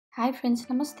High friends,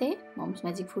 नमस्ते। Mums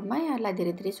magic फुडमा यहाँलाई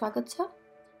धेरै धेरै स्वागत छ।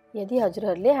 यदि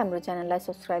हजुरहरूले हाम्रो च्यानललाई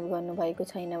सब्स्क्राइब गर्नुभएको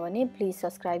छैन भने प्लिज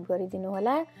सब्स्क्राइब गरिदिनु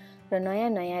होला र नयाँ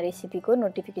नयाँ रेसिपीको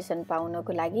नोटिफिकेसन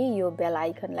पाउनको लागि यो बेल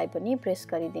आइकनलाई पनि प्रेस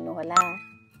गरिदिनु होला।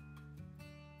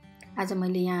 आज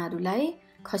मैले यहाँहरूलाई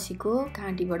खसीको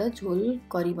घाँटीबाट झोल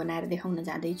करी बनाएर देखाउन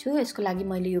जाँदैछु। यसको लागि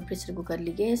मैले यो प्रेसर कुकर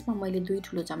लिएँ। यसमा मैले 2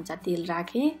 ठुलो चम्चा तेल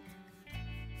राखेँ।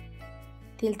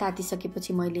 तेल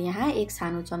तातिसकेपछि मैले यहाँ 1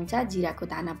 सानो चम्चा जिराको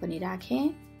दाना पनि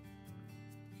राखेँ।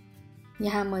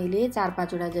 यहाँ मैले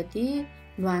 4-5 वटा जति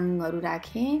ल्वाङहरू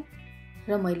राखेँ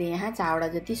र मैले यहाँ 4 वटा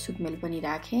जति सुकमेल पनि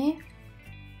राखेँ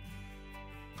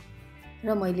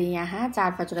र मैले यहाँ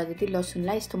 4-5 वटा जति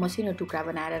लसुनलाई यस्तो मसिनो टुक्रा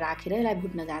बनाएर राखेर यसलाई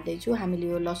भुट्न जाँदैछु। हामीले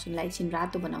यो लसुनलाई एकछिन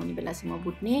रातो बनाउने बेलासम्म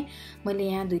भुट्ने। मैले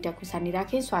यहाँ 2टा खुर्सानी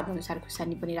राखेँ, स्वाद अनुसार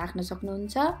खुर्सानी पनि राख्न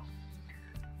सक्नुहुन्छ।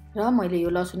 र मैले यो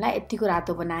लसुनलाई यतिको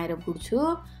रातो बनाएर भुट्छु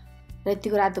र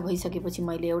यतिको रातो भइसकेपछि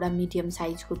मैले एउटा मिडियम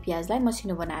साइजको प्याजलाई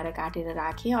मसिनो बनाएर काटेर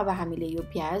राखेँ। अब हामीले यो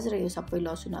प्याज र यो सबै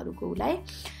लसुनहरुकोलाई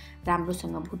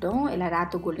राम्रोसँग भुटौं। यसलाई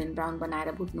रातो गोल्डन ब्राउन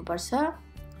बनाएर भुट्नुपर्छ।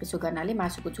 यसो गर्नाले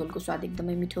मासुको झोलको स्वाद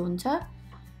एकदमै मिठो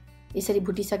हुन्छ। यसरी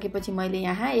भुटिसकेपछि मैले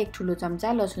यहाँ 1 ठुलो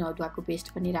चम्चा लसुन अदुवाको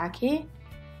पेस्ट पनि राखेँ।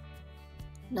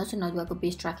 लसुन अदुवाको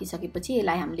पेस्ट राखिसकेपछि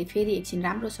यसलाई हामीले फेरि एकछिन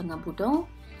राम्रोसँग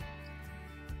भुटौं।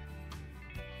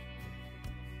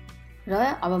 र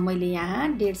अब मैले यहाँ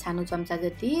 1.5 सानो चम्चा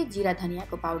जति जिरा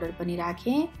धनियाको पाउडर पनि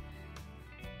राखेँ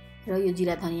र यो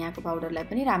जिरा धनियाको पाउडरलाई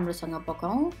पनि राम्रोसँग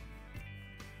पकाउँ।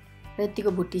 र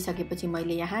यतिको भुटिसकेपछि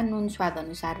मैले यहाँ नुन स्वाद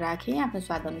अनुसार राखेँ। आफ्नो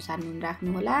स्वाद अनुसार नुन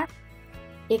राख्नु होला।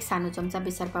 1 सानो चम्चा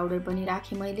बेसार पाउडर पनि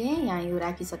राखेँ मैले। यहाँ यो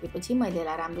राखिसकेपछि मैले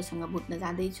यसलाई राम्रोसँग भुट्न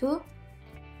जाँदैछु।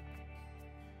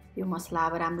 यो मसला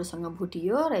अब राम्रोसँग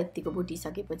भुटियो र यतिको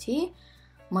भुटिसकेपछि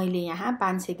मैले यहाँ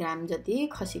 500 ग्राम जति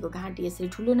खसीको घाँटी, यसरी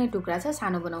ठुलो नै टुक्रा छ,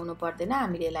 सानो बनाउनु पर्दैन।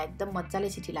 हामीले यसलाई एकदम मज्जाले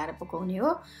सिटी लाएर पकाउने हो।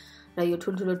 र यो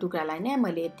ठुल्ठुलो टुक्रालाई नै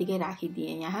मैले यतिकै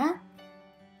राखिदिएँ यहाँ।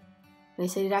 र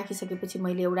यसरी राखिसकेपछि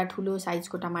मैले एउटा ठुलो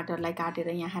साइजको टमाटरलाई काटेर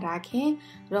यहाँ राखेँ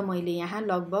र मैले यहाँ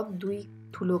लगभग 2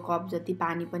 ठुलो कप जति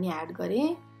पानी पनि एड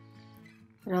गरेँ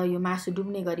र यो मासु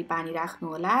डुब्ने गरी पानी राख्नु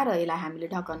होला र यसलाई हामीले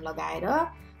ढक्कन लगाएर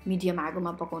मिडियम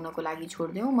आगोमा पकाउनको लागि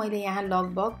छोड्देऊ। मैले यहाँ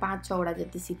लगभग 5-6 वटा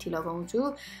जति सिटी लगाउँछु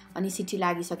अनि सिटी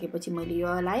लागिसकेपछि मैले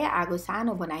यसलाई आगो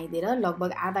सानो बनाइदिएर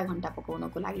लगभग आधा घण्टा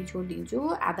पकाउनको लागि छोड्दिन्छु।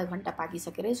 आधा घण्टा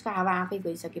पाकिसकेर यसको हावा आफै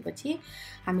गइसकेपछि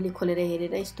हामीले खोलेर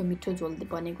हेरेर यस्तो मिठो झोल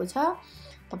बनेको छ।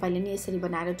 तपाईले नि यसरी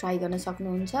बनाएर ट्राई गर्न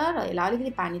सक्नुहुन्छ र यसलाई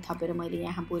अलिकति पानी थपेर मैले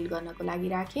यहाँ बोइल गर्नको लागि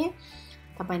राखेँ।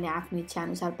 तपाईले आफ्नो इच्छा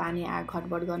अनुसार पानी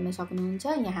घटबड गर्न सक्नुहुन्छ।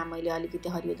 यहाँ मैले अलिकति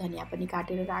हरियो धनिया पनि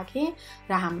काटेर राखेँ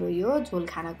र हाम्रो यो झोल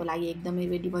खानको लागि एकदमै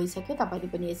रेडी भइसक्यो। तपाईले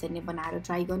पनि यसरी नै बनाएर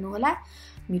ट्राई गर्नु होला।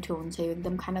 मिठो हुन्छ यो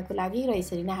एकदम खानको लागि र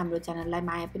यसरी नै हाम्रो च्यानललाई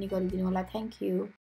माया पनि गरिदिनु होला। Thank you.